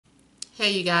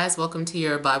Hey you guys, welcome to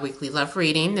your bi-weekly love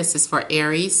reading. This is for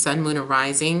Aries, Sun, Moon, and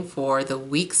Rising for the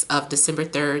weeks of December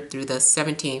 3rd through the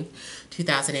 17th,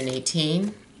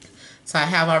 2018. So I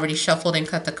have already shuffled and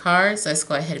cut the cards. Let's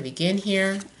go ahead and begin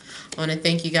here. I want to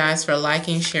thank you guys for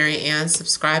liking, sharing, and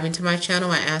subscribing to my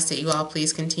channel. I ask that you all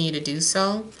please continue to do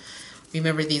so.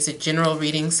 Remember, these are general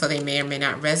readings, so they may or may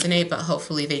not resonate, but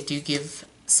hopefully they do give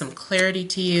some clarity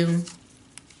to you.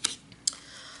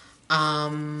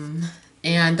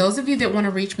 And those of you that want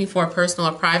to reach me for a personal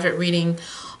or private reading,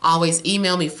 always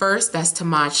email me first. That's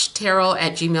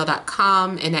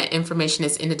TemajTarot@gmail.com, and that information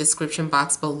is in the description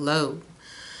box below.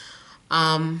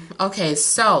 Okay,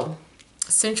 so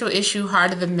central issue,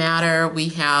 heart of the matter, we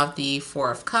have the Four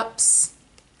of Cups.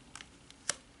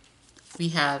 We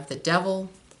have the Devil.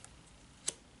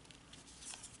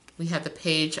 We have the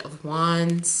Page of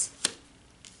Wands.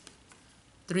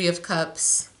 Three of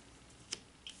Cups.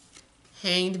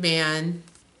 Hanged Man,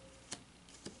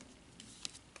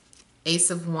 Ace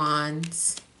of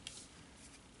Wands,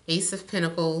 Ace of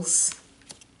Pentacles,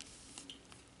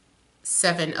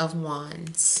 Seven of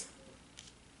Wands.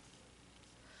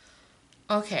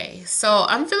 Okay, so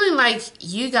I'm feeling like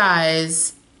you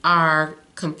guys are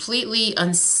completely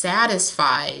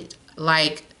unsatisfied.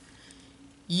 Like,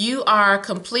 you are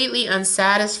completely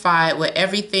unsatisfied with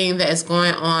everything that is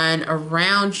going on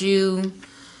around you.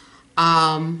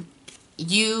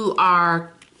 You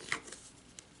are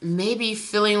maybe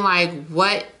feeling like,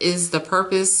 what is the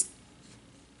purpose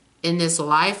in this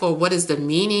life, or what is the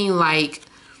meaning? Like,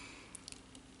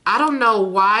 I don't know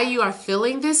why you are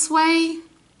feeling this way.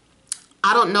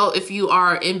 I don't know if you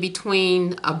are in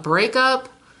between a breakup.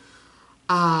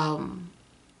 But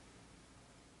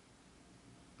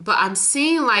I'm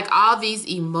seeing like all these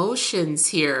emotions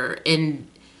here, and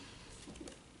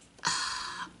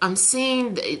I'm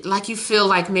seeing like you feel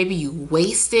like maybe you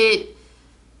wasted,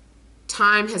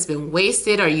 time has been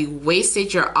wasted, or you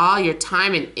wasted all your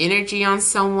time and energy on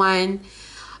someone.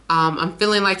 I'm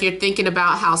feeling like you're thinking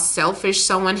about how selfish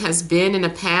someone has been in the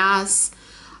past.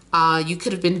 You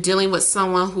could have been dealing with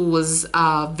someone who was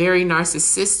very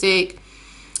narcissistic,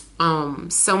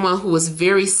 someone who was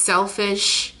very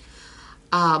selfish,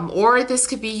 or this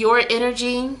could be your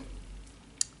energy.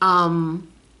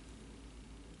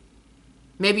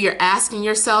 Maybe you're asking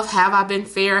yourself, have I been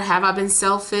fair? Have I been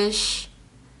selfish?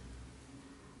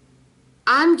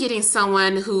 I'm getting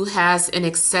someone who has an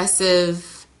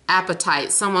excessive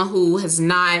appetite, someone who has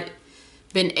not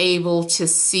been able to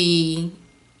see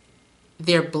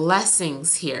their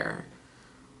blessings here.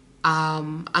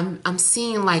 I'm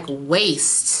seeing like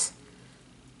waste.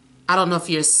 I don't know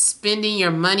if you're spending your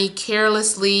money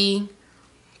carelessly,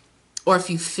 or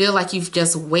if you feel like you've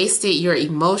just wasted your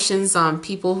emotions on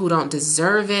people who don't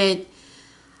deserve it.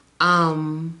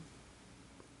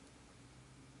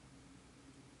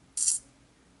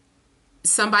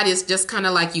 Somebody is just kind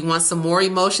of like, you want some more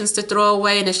emotions to throw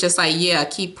away, and it's just like, yeah,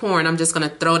 keep pouring. I'm just going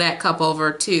to throw that cup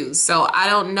over too. So I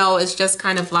don't know. It's just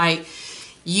kind of like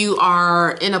you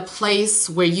are in a place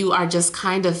where you are just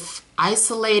kind of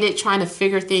isolated, trying to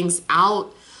figure things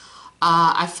out.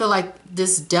 I feel like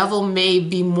this Devil may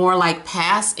be more like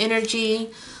past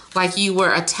energy, like you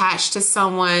were attached to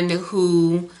someone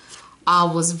who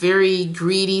was very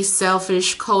greedy,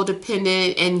 selfish,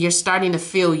 codependent, and you're starting to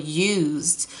feel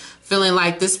used, feeling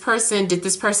like did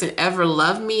this person ever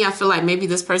love me? I feel like maybe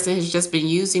this person has just been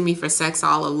using me for sex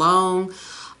all along.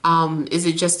 Is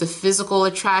it just a physical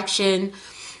attraction?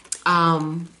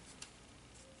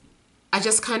 I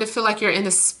just kind of feel like you're in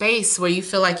a space where you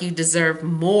feel like you deserve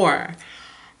more.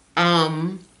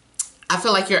 I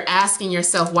feel like you're asking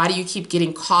yourself, why do you keep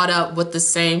getting caught up with the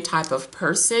same type of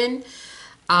person?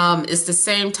 It's the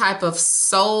same type of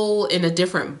soul in a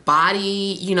different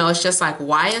body. You know, it's just like,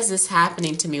 why is this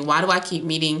happening to me? Why do I keep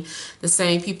meeting the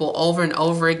same people over and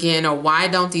over again? Or why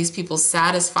don't these people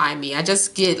satisfy me? I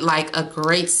just get like a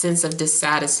great sense of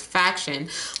dissatisfaction.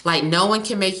 Like no one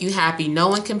can make you happy. No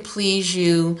one can please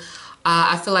you.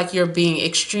 I feel like you're being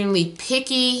extremely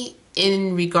picky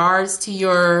in regards to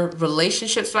your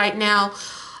relationships right now.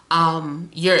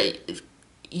 You're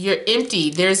empty.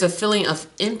 There's a feeling of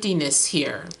emptiness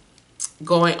here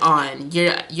going on.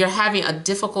 You're having a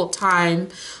difficult time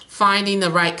finding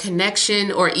the right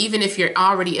connection, or even if you're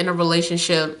already in a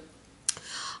relationship,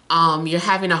 you're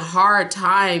having a hard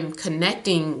time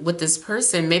connecting with this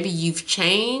person. Maybe you've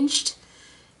changed,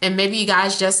 and maybe you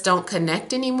guys just don't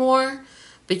connect anymore.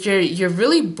 But you're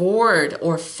really bored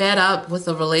or fed up with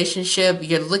a relationship.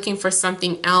 You're looking for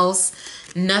something else.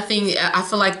 I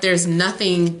feel like there's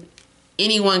nothing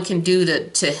anyone can do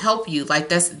to help you. Like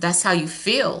that's how you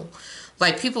feel.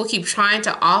 Like people keep trying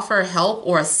to offer help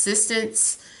or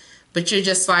assistance, but you're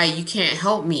just like, you can't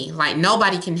help me. Like,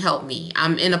 nobody can help me.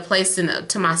 I'm in a place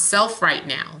to myself right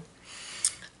now.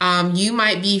 You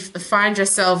might find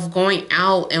yourself going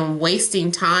out and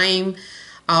wasting time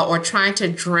or trying to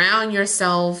drown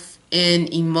yourself in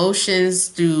emotions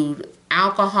through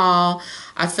alcohol.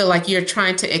 I feel like you're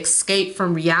trying to escape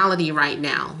from reality right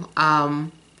now.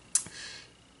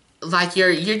 Like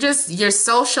you're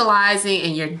socializing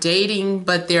and you're dating,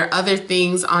 but there are other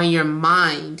things on your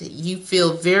mind. You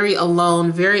feel very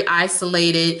alone, very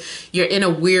isolated. You're in a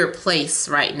weird place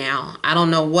right now. I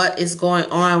don't know what is going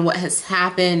on, what has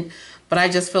happened, but I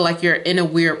just feel like you're in a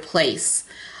weird place.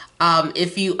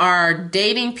 If you are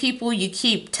dating people, you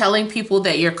keep telling people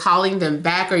that you're calling them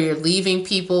back, or you're leaving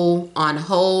people on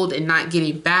hold and not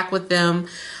getting back with them,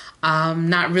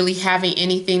 not really having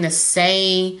anything to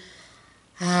say.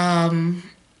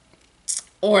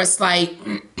 Or it's like,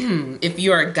 if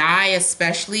you're a guy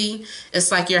especially,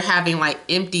 it's like you're having like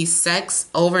empty sex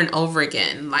over and over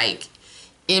again. Like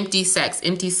empty sex,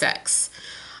 empty sex.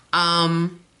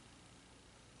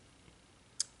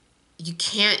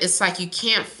 It's like you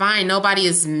can't find, nobody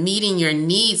is meeting your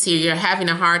needs here. You're having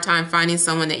a hard time finding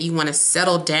someone that you want to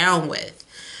settle down with.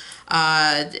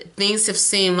 Things have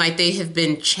seemed like they have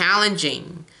been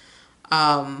challenging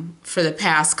for the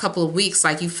past couple of weeks.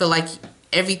 Like you feel like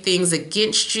everything's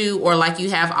against you, or like you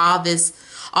have all these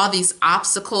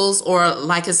obstacles, or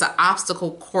like it's an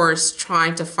obstacle course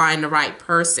trying to find the right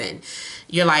person.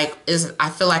 You're like, I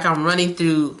feel like I'm running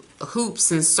through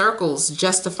hoops and circles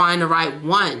just to find the right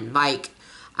one. Like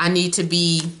I need to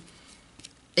be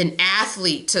an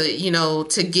athlete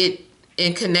to get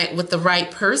and connect with the right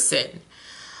person.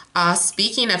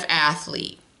 Speaking of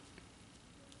athlete,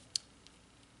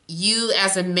 you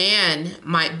as a man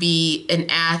might be an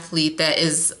athlete that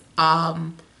is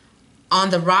on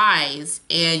the rise,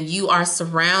 and you are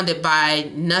surrounded by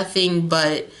nothing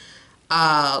but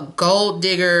gold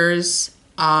diggers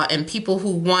and people who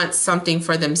want something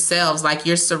for themselves. Like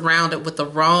you're surrounded with the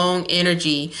wrong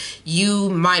energy. You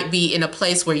might be in a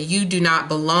place where you do not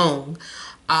belong.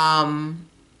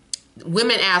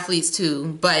 Women athletes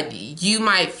too, but you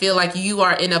might feel like you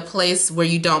are in a place where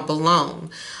you don't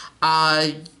belong.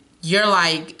 You're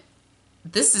like,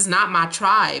 this is not my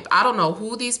tribe. I don't know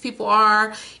who these people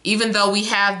are. Even though we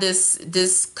have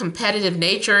this competitive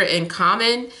nature in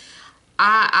common,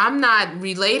 I'm not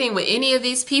relating with any of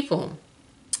these people.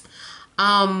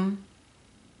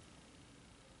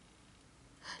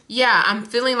 Yeah, I'm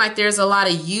feeling like there's a lot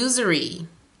of usury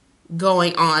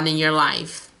going on in your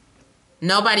life.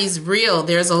 Nobody's real.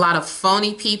 There's a lot of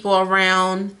phony people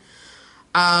around.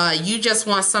 You just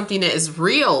want something that is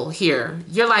real here.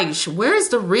 You're like, where's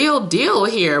the real deal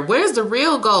here? Where's the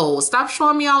real gold? Stop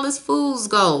showing me all this fool's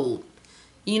gold.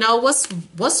 You know, what's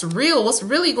real? What's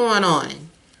really going on?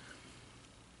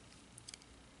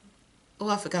 Oh,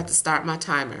 I forgot to start my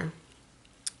timer.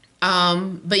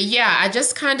 But yeah, I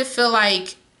just kind of feel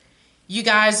like you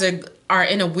guys are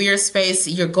in a weird space.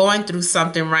 You're going through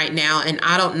something right now, and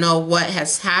I don't know what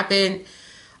has happened.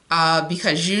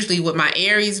 Because usually with my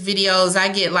Aries videos, I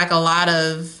get like a lot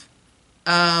of,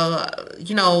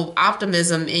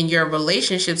 optimism in your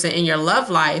relationships and in your love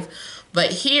life.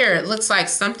 But here it looks like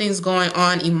something's going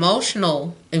on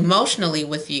emotionally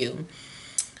with you.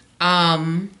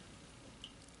 I'm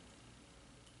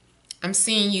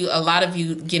seeing a lot of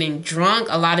you getting drunk,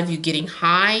 a lot of you getting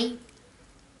high.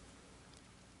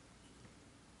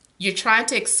 You're trying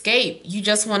to escape. You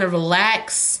just want to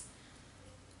relax.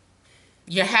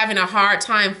 You're having a hard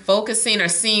time focusing or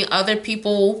seeing other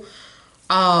people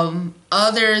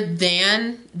other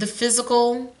than the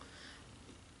physical.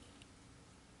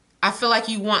 I feel like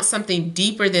you want something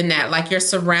deeper than that. Like you're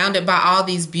surrounded by all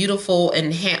these beautiful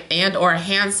and or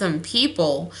handsome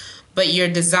people, but you're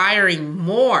desiring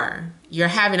more. You're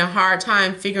having a hard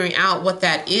time figuring out what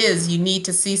that is. You need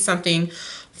to see something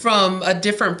from a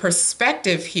different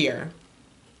perspective here.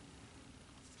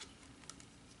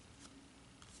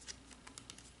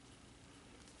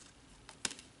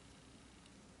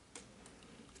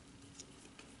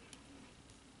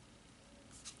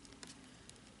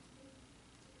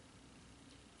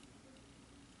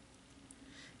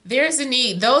 There's a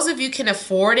need. Those of you can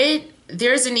afford it,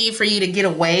 there's a need for you to get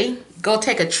away. Go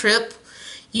take a trip.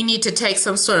 You need to take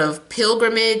some sort of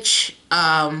pilgrimage.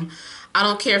 I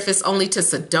don't care if it's only to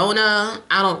Sedona.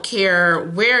 I don't care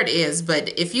where it is.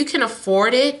 But if you can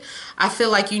afford it, I feel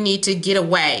like you need to get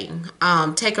away.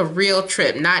 Take a real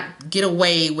trip. Not get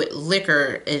away with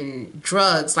liquor and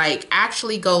drugs. Like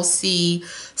actually go see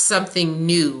something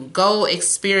new. Go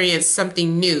experience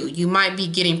something new. You might be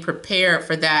getting prepared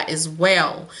for that as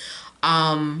well.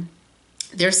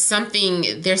 there's something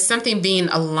being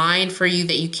aligned for you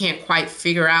that you can't quite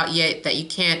figure out yet, that you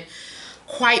can't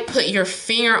quite put your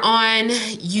finger on.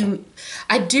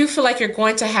 I do feel like you're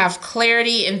going to have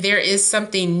clarity, and there is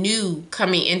something new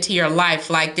coming into your life.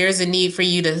 Like there's a need for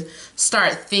you to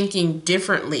start thinking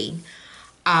differently.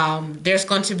 There's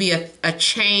going to be a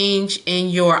change in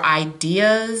your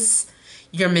ideas,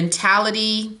 your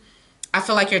mentality. I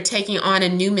feel like you're taking on a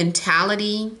new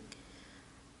mentality.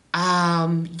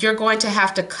 You're going to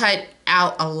have to cut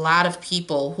out a lot of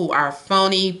people who are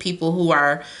phony, people who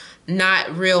are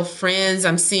not real friends.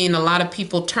 I'm seeing a lot of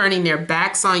people turning their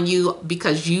backs on you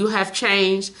because you have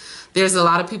changed. There's a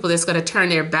lot of people that's going to turn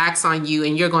their backs on you,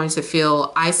 and you're going to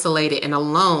feel isolated and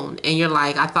alone. And you're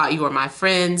like, I thought you were my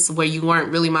friends, where you weren't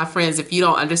really my friends. If you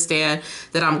don't understand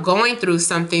that I'm going through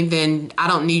something, then I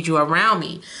don't need you around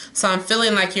me. So I'm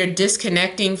feeling like you're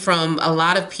disconnecting from a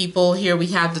lot of people. Here we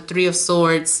have the Three of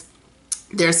Swords.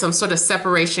 There's some sort of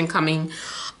separation coming.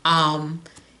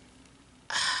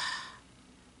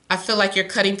 I feel like you're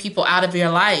cutting people out of your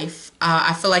life.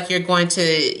 I feel like you're going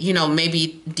to,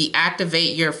 maybe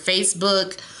deactivate your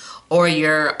Facebook or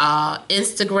your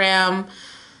Instagram.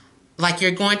 Like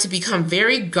you're going to become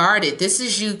very guarded. This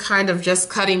is you kind of just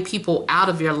cutting people out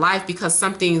of your life because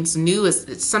something new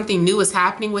is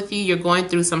happening with you. You're going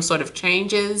through some sort of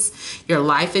changes. Your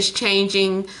life is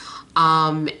changing.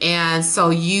 And so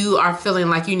you are feeling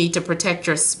like you need to protect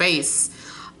your space.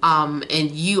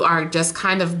 And you are just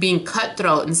kind of being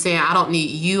cutthroat and saying, I don't need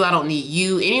you. I don't need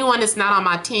you. Anyone that's not on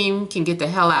my team can get the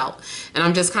hell out. And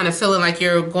I'm just kind of feeling like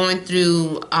you're going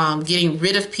through getting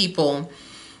rid of people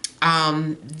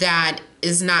that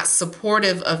is not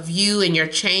supportive of you and your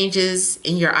changes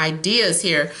and your ideas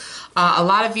here. A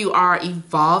lot of you are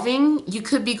evolving. You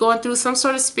could be going through some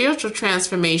sort of spiritual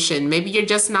transformation. Maybe you're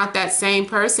just not that same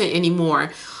person anymore.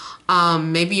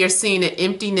 Maybe you're seeing an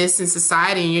emptiness in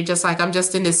society and you're just like, I'm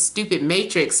just in this stupid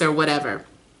matrix or whatever.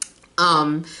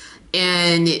 And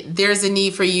there's a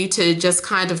need for you to just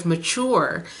kind of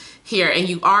mature here. And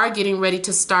you are getting ready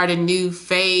to start a new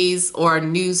phase or a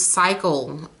new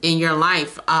cycle in your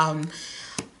life.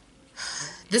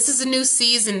 This is a new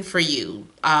season for you.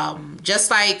 Just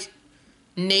like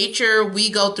nature, we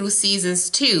go through seasons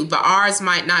too, but ours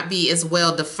might not be as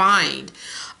well defined.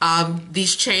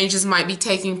 These changes might be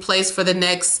taking place for the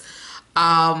next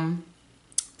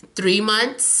 3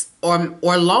 months or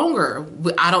longer.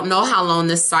 I don't know how long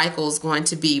this cycle is going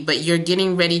to be, but you're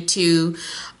getting ready to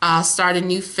start a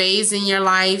new phase in your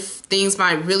life. Things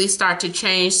might really start to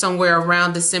change somewhere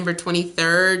around December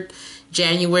 23rd,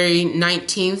 January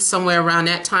 19th, somewhere around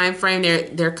that time frame.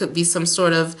 There could be some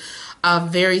sort of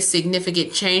very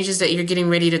significant changes that you're getting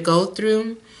ready to go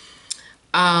through.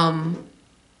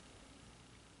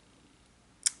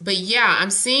 But yeah,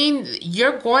 I'm seeing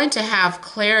you're going to have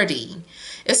clarity.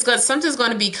 Something's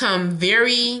going to become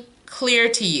very clear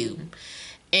to you.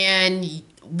 And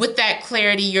with that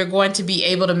clarity, you're going to be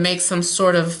able to make some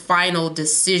sort of final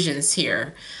decisions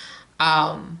here.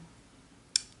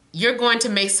 You're going to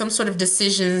make some sort of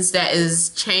decisions that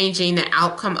is changing the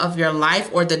outcome of your life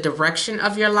or the direction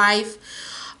of your life.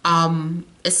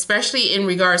 Especially in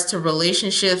regards to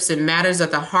relationships and matters of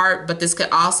the heart, but this could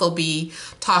also be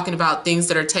talking about things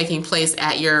that are taking place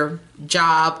at your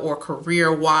job or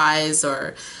career-wise,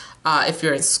 or if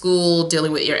you're in school,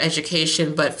 dealing with your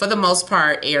education. But for the most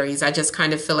part, Aries, I just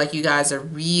kind of feel like you guys are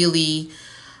really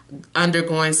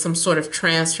undergoing some sort of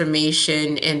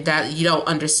transformation, and that you don't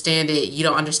understand it. You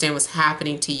don't understand what's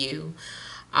happening to you.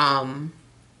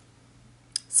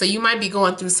 So you might be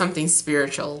going through something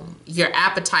spiritual. Your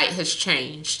appetite has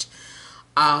changed.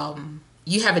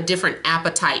 You have a different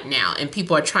appetite now, and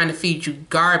people are trying to feed you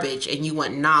garbage and you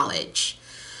want knowledge.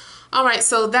 All right,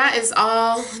 so that is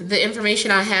all the information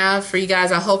I have for you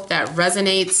guys. I hope that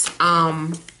resonates.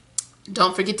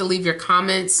 Don't forget to leave your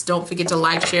comments. Don't forget to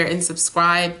like, share, and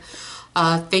subscribe.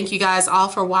 Thank you guys all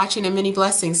for watching, and many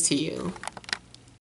blessings to you.